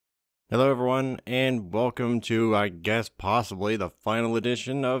Hello everyone, and welcome to, I guess, possibly the final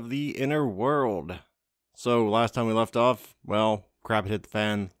edition of the Inner World. So, last time we left off, well, crap had hit the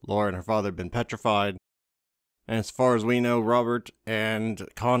fan, Laura and her father had been petrified, and as far as we know, Robert and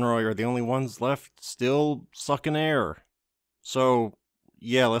Conroy are the only ones left still sucking air. So,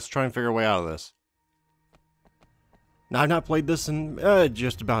 yeah, let's try and figure a way out of this. Now, I've not played this in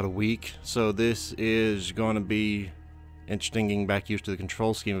just about a week, so this is going to be interesting getting back used to the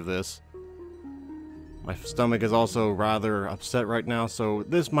control scheme of this. My stomach is also rather upset right now, so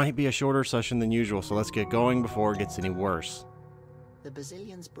this might be a shorter session than usual, so let's get going before it gets any worse. The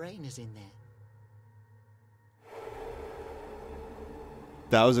Basilion's brain is in there.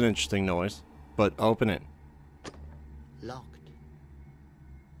 That was an interesting noise, but open it. Locked.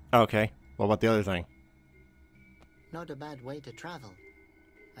 Okay, what about the other thing? Not a bad way to travel.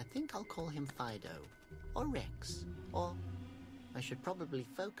 I think I'll call him Fido. Or Rex. Or I should probably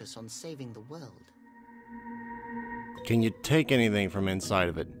focus on saving the world. Can you take anything from inside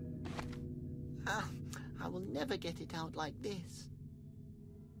of it? I will never get it out like this.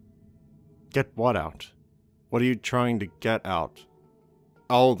 Get what out? What are you trying to get out?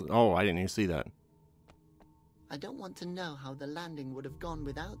 Oh, I didn't even see that. I don't want to know how the landing would have gone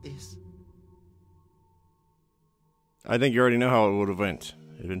without this. I think you already know how it would have went.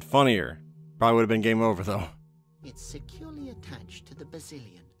 It'd been funnier. Probably would have been game over, though. It's securely attached to the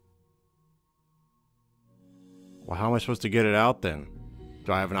Basilion. Well, how am I supposed to get it out, then?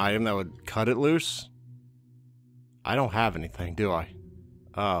 Do I have an item that would cut it loose? I don't have anything, do I?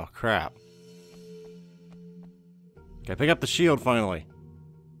 Oh, crap. Okay, pick up the shield, finally.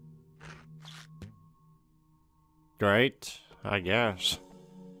 Great, I guess.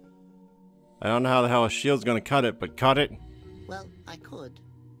 I don't know how the hell a shield's gonna cut it, but cut it? Well, I could,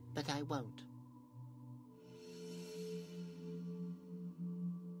 but I won't.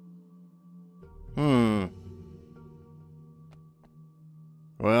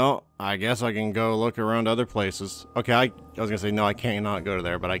 Well, I guess I can go look around other places. Okay, I was gonna say, no, I cannot go to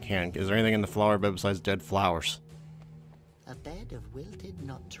there, but I can. Is there anything in the flower bed besides dead flowers? A bed of wilted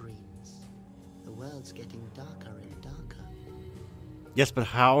nectarines. The world's getting darker and darker. Yes, but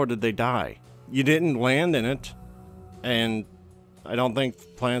how did they die? You didn't land in it, and I don't think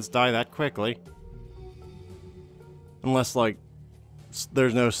plants die that quickly. Unless, like,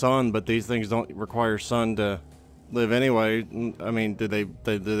 there's no sun, but these things don't require sun to live anyway. I mean, do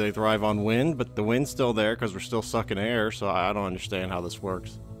they thrive on wind? But the wind's still there because we're still sucking air, so I don't understand how this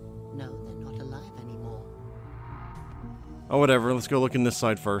works. No, they're not alive anymore. Oh, whatever. Let's go look in this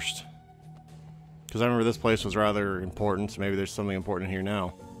side first. Because I remember this place was rather important, so maybe there's something important here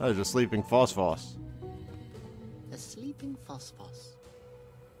now. Oh, there's a sleeping phosphos. A sleeping phosphos.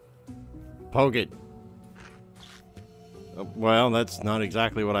 Poke it. Well, that's not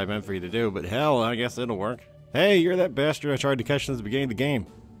exactly what I meant for you to do, but hell, I guess it'll work. Hey, you're that bastard I tried to catch since the beginning of the game.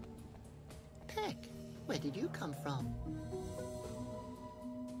 Peck, where did you come from?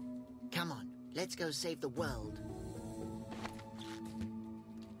 Come on, let's go save the world.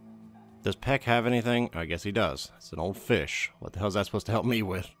 Does Peck have anything? I guess he does. It's an old fish. What the hell is that supposed to help me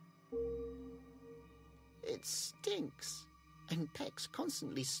with? It stinks, and Peck's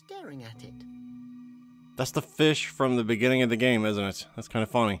constantly staring at it. That's the fish from the beginning of the game, isn't it? That's kind of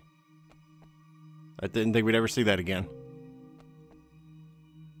funny. I didn't think we'd ever see that again.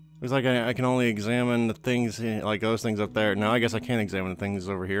 Looks like I can only examine the things, like those things up there. Now I guess I can't examine the things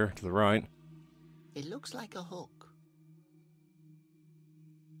over here to the right. It looks like a hook.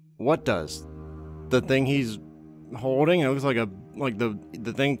 What does? The thing he's holding? It looks like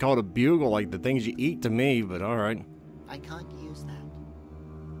the thing called a bugle, like the things you eat to me, but alright. I can't use that.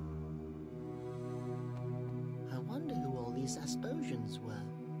 I wonder who all these Asposians were.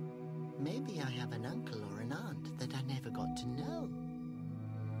 Maybe I have an uncle or an aunt that I never got to know.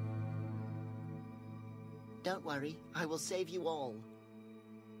 Don't worry, I will save you all.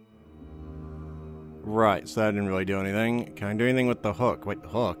 Right, so that didn't really do anything. Can I do anything with the hook? Wait, the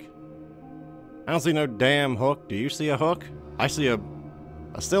hook? I don't see no damn hook. Do you see a hook? I see a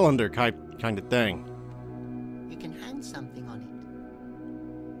cylinder kind of thing. You can hang something on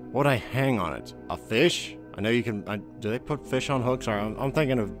it. What'd I hang on it? A fish? I know you can... do they put fish on hooks? I'm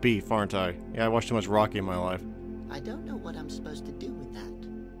thinking of beef, aren't I? Yeah, I watched too much Rocky in my life. I don't know what I'm supposed to do with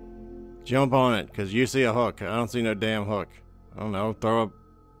that. Jump on it, because you see a hook. I don't see no damn hook. I don't know, throw a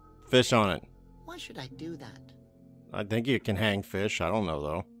fish on it. Why should I do that? I think you can hang fish. I don't know,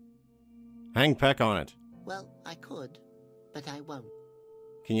 though. Hang Peck on it. Well, I could, but I won't.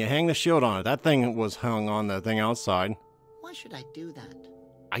 Can you hang the shield on it? That thing was hung on the thing outside. Why should I do that?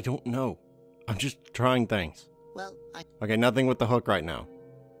 I don't know. I'm just trying things. Well, Okay, nothing with the hook right now.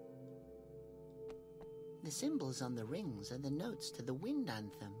 The symbols on the rings are the notes to the wind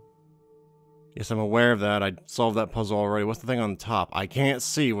anthem. Yes, I'm aware of that. I solved that puzzle already. What's the thing on the top? I can't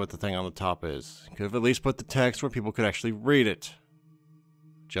see what the thing on the top is. Could have at least put the text where people could actually read it.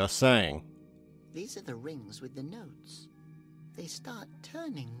 Just saying. These are the rings with the notes. They start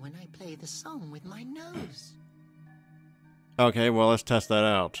turning when I play the song with my nose. Okay, well, let's test that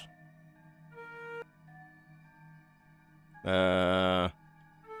out.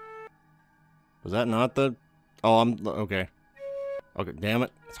 Was that not the... Oh, okay. Okay, damn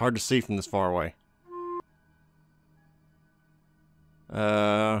it. It's hard to see from this far away.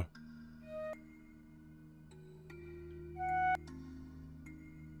 Oh,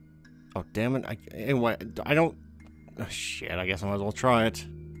 damn it. Anyway, I don't... Oh, shit, I guess I might as well try it.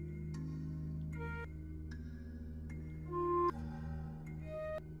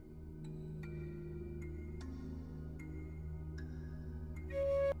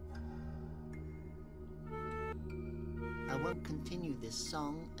 I won't continue this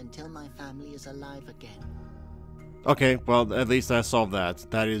song until my family is alive again. Okay, well, at least I solved that.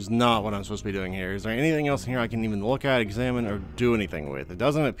 That is not what I'm supposed to be doing here. Is there anything else in here I can even look at, examine, or do anything with? It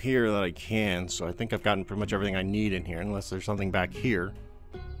doesn't appear that I can, so I think I've gotten pretty much everything I need in here, unless there's something back here.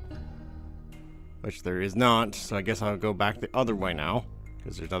 Which there is not, so I guess I'll go back the other way now,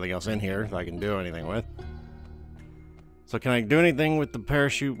 because there's nothing else in here that I can do anything with. So can I do anything with the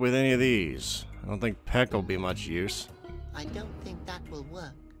parachute with any of these? I don't think Peck will be much use. I don't think that will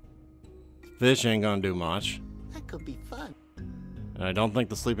work. Fish ain't gonna do much. That could be fun. And I don't think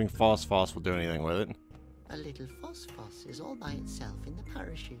the sleeping phosphos will do anything with it. A little phosphos is all by itself in the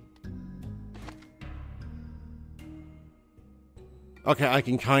parachute. Okay, I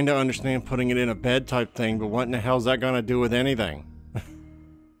can kinda understand putting it in a bed type thing, but what in the hell's that gonna do with anything?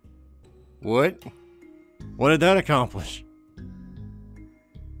 What? What did that accomplish?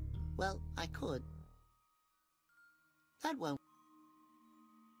 Well, I could. That won't.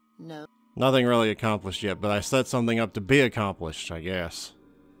 No. Nothing really accomplished yet, but I set something up to be accomplished, I guess.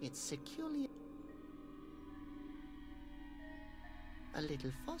 It's securely a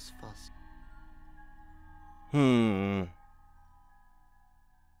little phosphos.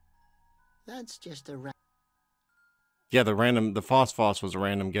 That's just a Yeah, the phosphos was a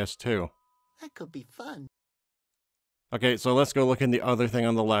random guess too. That could be fun. Okay, so let's go look in the other thing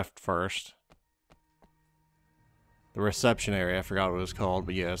on the left first. The reception area, I forgot what it was called,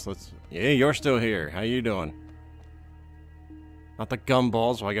 but yes, let's... Yeah, you're still here. How you doing? Not the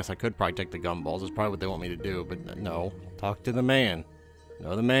gumballs. Well, I guess I could probably take the gumballs. That's probably what they want me to do, but no. Talk to the man.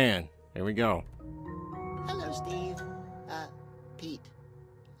 No, the man. Here we go. Hello, Steve. Pete.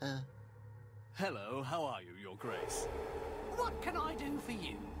 Hello, how are you, Your Grace? What can I do for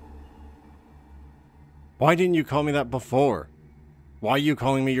you? Why didn't you call me that before? Why are you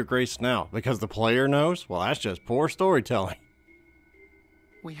calling me Your Grace now? Because the player knows? Well, that's just poor storytelling.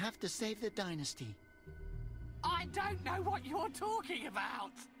 We have to save the dynasty. I don't know what you're talking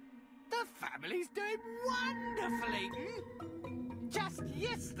about. The family's doing wonderfully. Just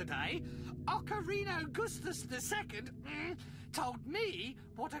yesterday, Ocarino Gustus II told me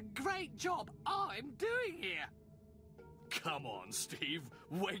what a great job I'm doing here. Come on, Steve.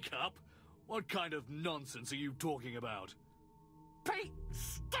 Wake up. What kind of nonsense are you talking about? Pete,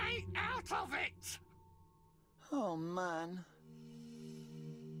 stay out of it! Oh, man.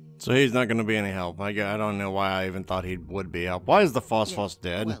 So he's not going to be any help. I don't know why I even thought he would be help. Why is the phosphos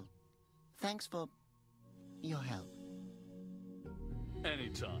dead? Well, thanks for your help.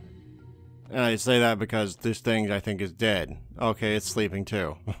 Anytime. And I say that because this thing, I think, is dead. Okay, it's sleeping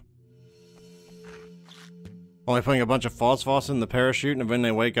too. Only putting a bunch of phosphos in the parachute, and when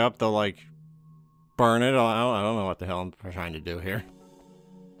they wake up, they'll, like, burn it. I don't know what the hell I'm trying to do here.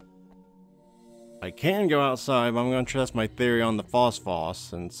 I can go outside, but I'm going to test my theory on the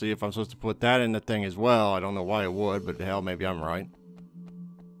phosphos and see if I'm supposed to put that in the thing as well. I don't know why it would, but hell, maybe I'm right.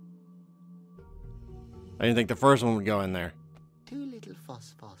 I didn't think the first one would go in there. Two little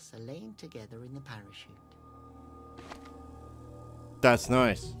phosphos are laying together in the parachute. That's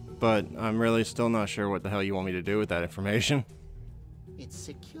nice, but I'm really still not sure what the hell you want me to do with that information. It's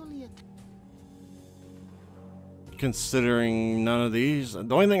securely Considering none of these, the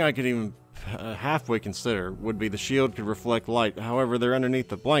only thing I could even halfway consider would be the shield could reflect light. However, they're underneath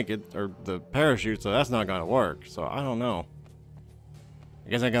the blanket, or the parachute, so that's not going to work. So, I don't know. I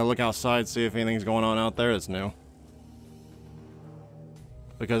guess I gotta look outside, see if anything's going on out there that's new.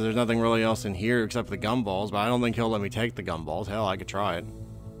 Because there's nothing really else in here except the gumballs, but I don't think he'll let me take the gumballs. Hell, I could try it.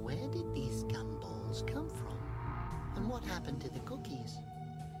 Where did these gumballs come from? And what happened to the cookies?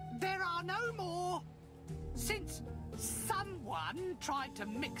 There are no more. Since someone tried to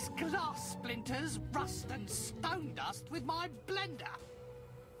mix glass splinters, rust and stone dust with my blender.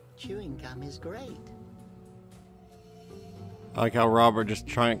 Chewing gum is great. I like how Robert just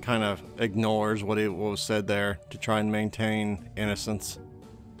kind of ignores what was said there to try and maintain innocence.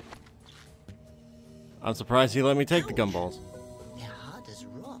 I'm surprised he let me take the gumballs. They're hard as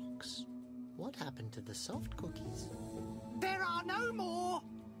rocks. What happened to the soft cookies? There are no more.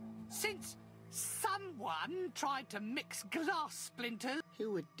 Since someone tried to mix glass splinters.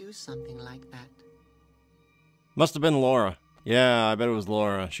 Who would do something like that? Must have been Laura. Yeah, I bet it was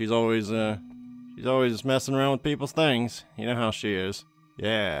Laura. She's always messing around with people's things. You know how she is.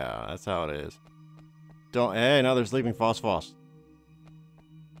 Yeah, that's how it is. Hey, now they're sleeping Phos.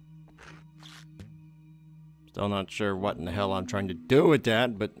 Still not sure what in the hell I'm trying to do with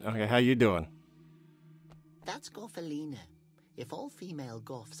that, but okay, how you doing? That's Goffalina. If all female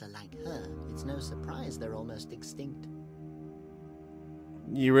Goffs are like her, it's no surprise they're almost extinct.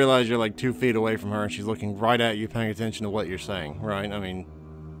 You realize you're like 2 feet away from her and she's looking right at you, paying attention to what you're saying, right? I mean,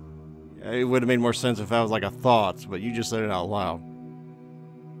 it would have made more sense if that was like a thought, but you just said it out loud.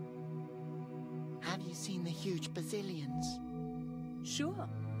 Have you seen the huge bazillions? Sure.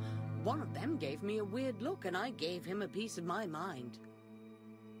 One of them gave me a weird look and I gave him a piece of my mind.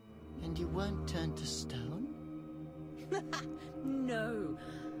 And you weren't turned to stone? No,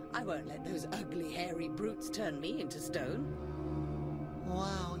 I won't let those ugly hairy brutes turn me into stone.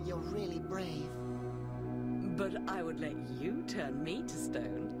 Wow, you're really brave. But I would let you turn me to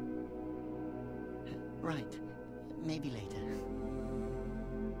stone. Right. Maybe later.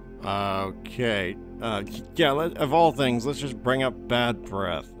 Okay. Yeah, of all things, let's just bring up bad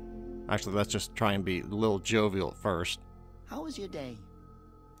breath. Actually, let's just try and be a little jovial at first. How was your day?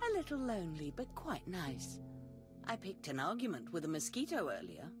 A little lonely, but quite nice. I picked an argument with a mosquito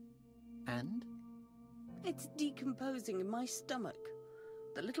earlier. And? It's decomposing in my stomach.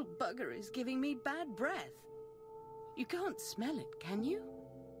 The little bugger is giving me bad breath. You can't smell it, can you?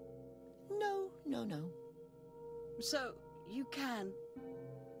 No. So, you can.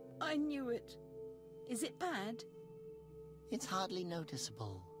 I knew it. Is it bad? It's hardly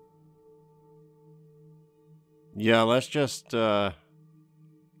noticeable. Yeah, let's just tell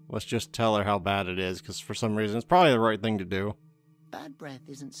her how bad it is, because for some reason it's probably the right thing to do. Bad breath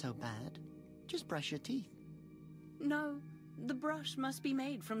isn't so bad. Just brush your teeth. No, the brush must be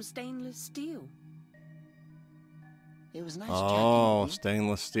made from stainless steel. It was nice Oh, chatting with you.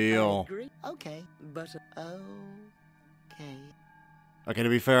 stainless I steel. agree, Okay. but Okay. Okay, to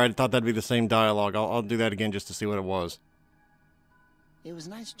be fair, I thought that'd be the same dialogue. I'll do that again just to see what it was. It was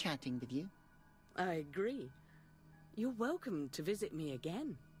nice chatting with you. I agree. You're welcome to visit me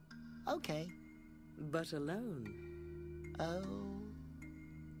again, Okay. but alone.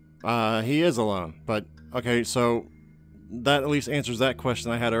 Oh. He is alone, but okay, so that at least answers that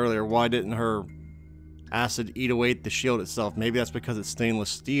question I had earlier. Why didn't her acid eat away at the shield itself? Maybe that's because it's stainless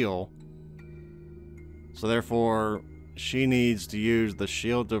steel. So therefore, she needs to use the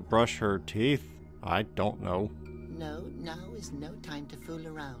shield to brush her teeth? I don't know. No, now is no time to fool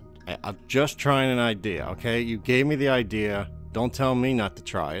around. I'm just trying an idea, okay? You gave me the idea. Don't tell me not to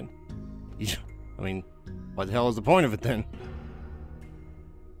try it. I mean, what the hell is the point of it then?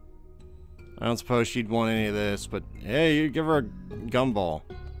 I don't suppose she'd want any of this, but hey, you give her a gumball.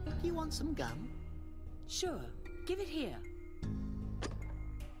 Do you want some gum? Sure, give it here.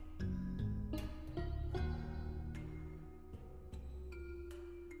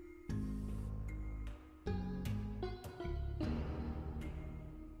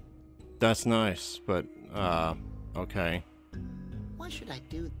 That's nice, but, okay. Why should I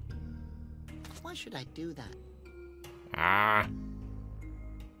do that? Ah.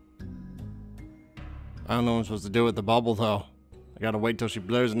 I don't know what I'm supposed to do with the bubble, though. I gotta wait till she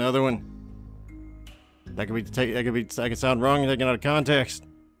blows another one. That could sound wrong taken out of context.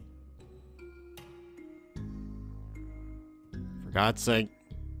 For God's sake.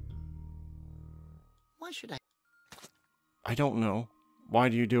 Why should I? I don't know. Why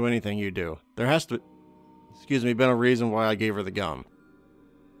do you do anything you do? There has to, been a reason why I gave her the gum.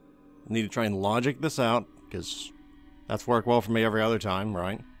 I need to try and logic this out, because that's worked well for me every other time,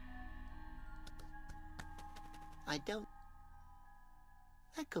 right? I don't.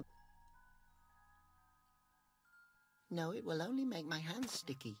 That could. No, it will only make my hands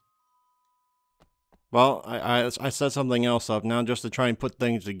sticky. Well, I set something else up now just to try and put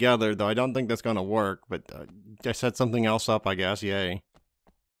things together, though I don't think that's going to work, but I set something else up, I guess, yay.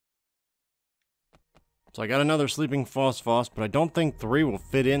 So I got another sleeping Phos, but I don't think 3 will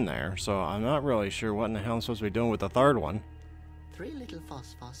fit in there, so I'm not really sure what in the hell I'm supposed to be doing with the third one. 3 little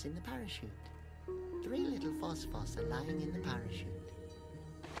Phos in the parachute. 3 little phosphors are lying in the parachute.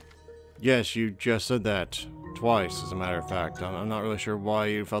 Yes, you just said that. Twice, as a matter of fact. I'm not really sure why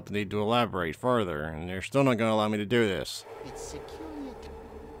you felt the need to elaborate further, and you're still not going to allow me to do this. It's securely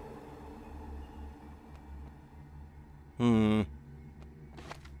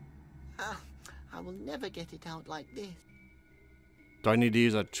I will never get it out like this. Do I need to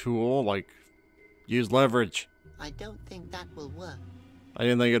use a tool? Like, use leverage? I don't think that will work. I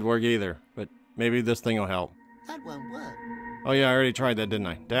didn't think it'd work either, but maybe this thing will help. That won't work. Oh yeah, I already tried that, didn't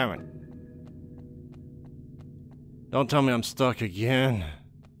I? Damn it. Don't tell me I'm stuck again.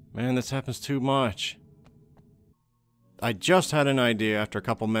 Man, this happens too much. I just had an idea after a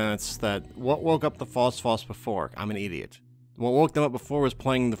couple minutes that what woke up the phosphos before? I'm an idiot. What woke them up before was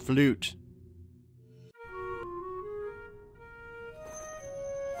playing the flute.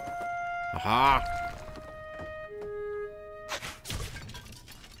 Aha!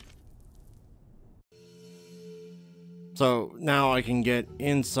 So now I can get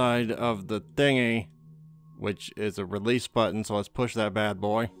inside of the thingy, which is a release button, so let's push that bad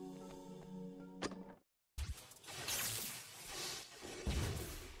boy.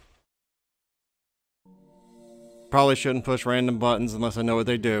 Probably shouldn't push random buttons unless I know what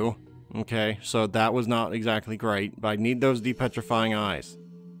they do. Okay, so that was not exactly great, but I need those depetrifying eyes.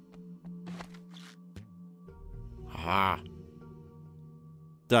 Aha.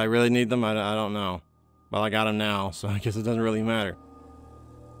 Do I really need them? I don't know. Well, I got them now, so I guess it doesn't really matter.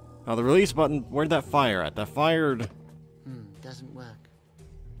 Now, the release button, where'd that fire at? That fired... Doesn't work.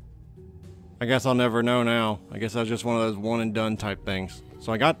 I guess I'll never know now. I guess that was just one of those one and done type things.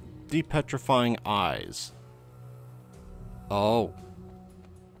 So I got depetrifying eyes. Oh.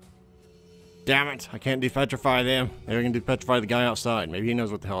 Damn it, I can't depetrify them. Maybe I can depetrify the guy outside. Maybe he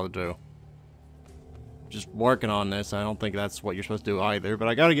knows what the hell to do. Just working on this. I don't think that's what you're supposed to do either, but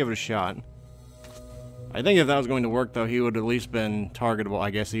I gotta give it a shot. I think if that was going to work, though, he would at least been targetable. I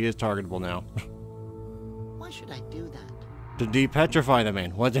guess he is targetable now. Why should I do that? To depetrify the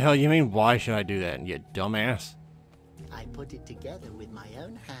man. What the hell you mean, why should I do that, you dumbass? I put it together with my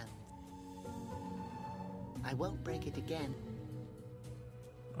own hand. I won't break it again.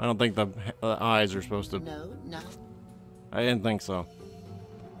 I don't think the eyes are supposed to... No. I didn't think so.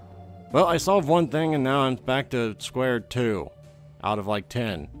 Well, I solved one thing, and now I'm back to square 2. Out of, like,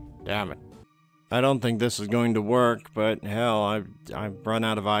 10. Damn it. I don't think this is going to work, but hell, I've run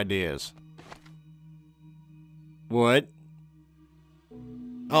out of ideas. What?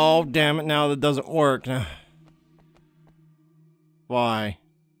 Oh, damn it, now that doesn't work. Why?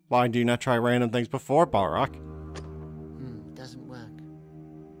 Why do you not try random things before, Barok? Doesn't work.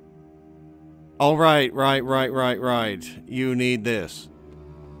 Oh, right. You need this.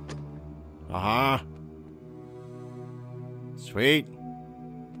 Aha. Sweet.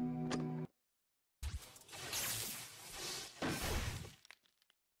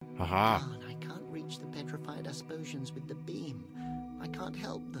 Aha. God, I can't reach the petrified Asposians with the beam. I can't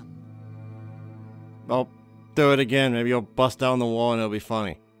help them. Well, do it again. Maybe you'll bust down the wall and it'll be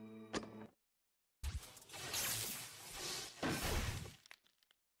funny.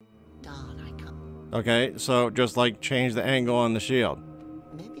 Darn, I can't. Okay, so just like change the angle on the shield.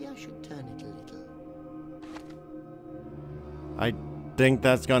 Maybe I should turn it a little. I think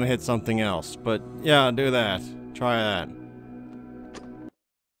that's gonna hit something else, but yeah, do that. Try that.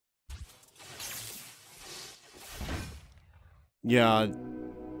 Yeah,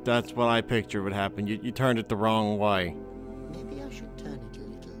 that's what I pictured would happen. You turned it the wrong way. Maybe I should turn it a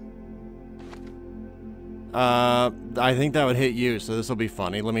little. I think that would hit you, so this will be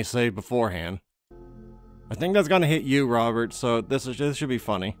funny. Let me say beforehand. I think that's gonna hit you, Robert, so this should be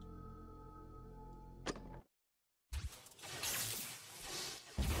funny.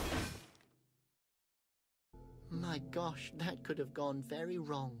 My gosh, that could have gone very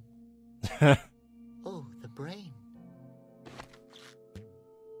wrong. Oh, the brain.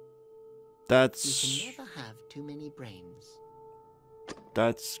 That's... You can never have too many brains.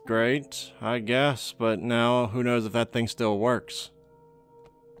 That's great, I guess, but now who knows if that thing still works.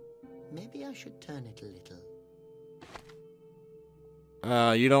 Maybe I should turn it a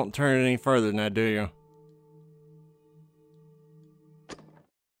little. You don't turn it any further than that, do you?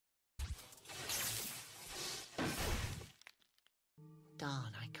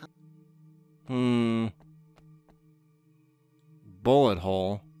 Darn, I can't. Bullet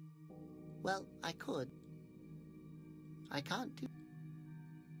hole. Well, I could. I can't do...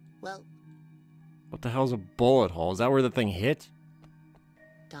 Well... What the hell's a bullet hole? Is that where the thing hit?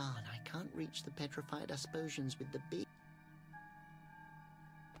 Darn, I can't reach the petrified Asposians with the beam.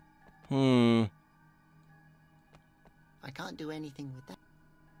 We I can't do anything with that.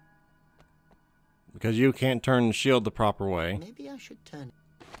 Because you can't turn the shield the proper way. Maybe I should turn it.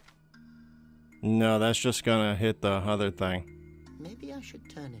 No, that's just gonna hit the other thing. Maybe I should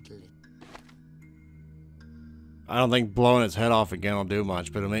turn it a little. I don't think blowing its head off again will do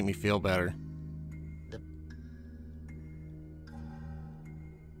much, but it'll make me feel better.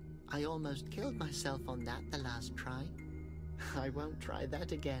 I almost killed myself on that the last try. I won't try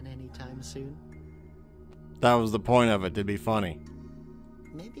that again anytime soon. That was the point of it, to be funny.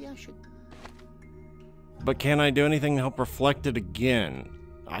 Maybe I should... But can I do anything to help reflect it again?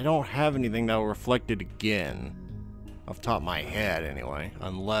 I don't have anything that will reflect it again. Off the top of my head, anyway.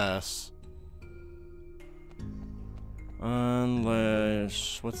 Unless...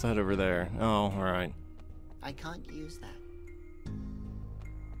 What's that over there? Oh, alright. I can't use that.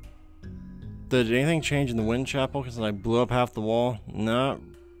 Did anything change in the wind chapel because I blew up half the wall? Not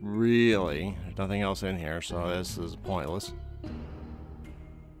really. There's nothing else in here, so this is pointless.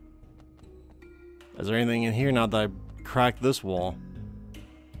 Is there anything in here now that I cracked this wall?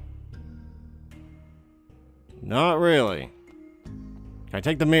 Not really. Can I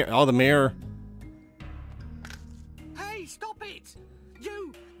take the mirror? Oh, the mirror. Hey, stop it!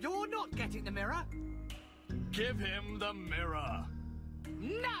 You're not getting the mirror. Give him the mirror.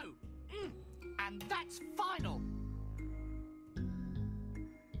 No! And that's final.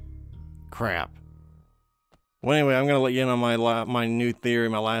 Crap. Well, anyway, I'm going to let you in on my new theory,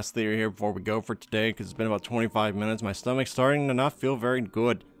 my last theory here before we go for today, because it's been about 25 minutes. My stomach's starting to not feel very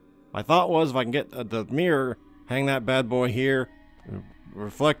good. My thought was if I can get the mirror, hang that bad boy here,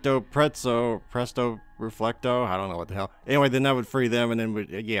 Reflecto, Presto, Reflecto, I don't know what the hell. Anyway, then that would free them, and then,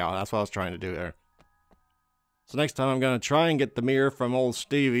 yeah, that's what I was trying to do there. So next time I'm going to try and get the mirror from old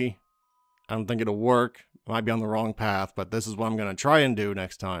Stevie. I don't think it'll work. I might be on the wrong path, but this is what I'm going to try and do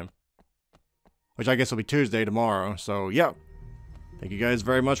next time. Which I guess will be Tuesday tomorrow, so yeah. Thank you guys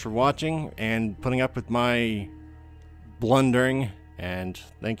very much for watching and putting up with my blundering. And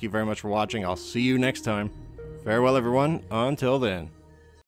thank you very much for watching. I'll see you next time. Farewell, everyone. Until then.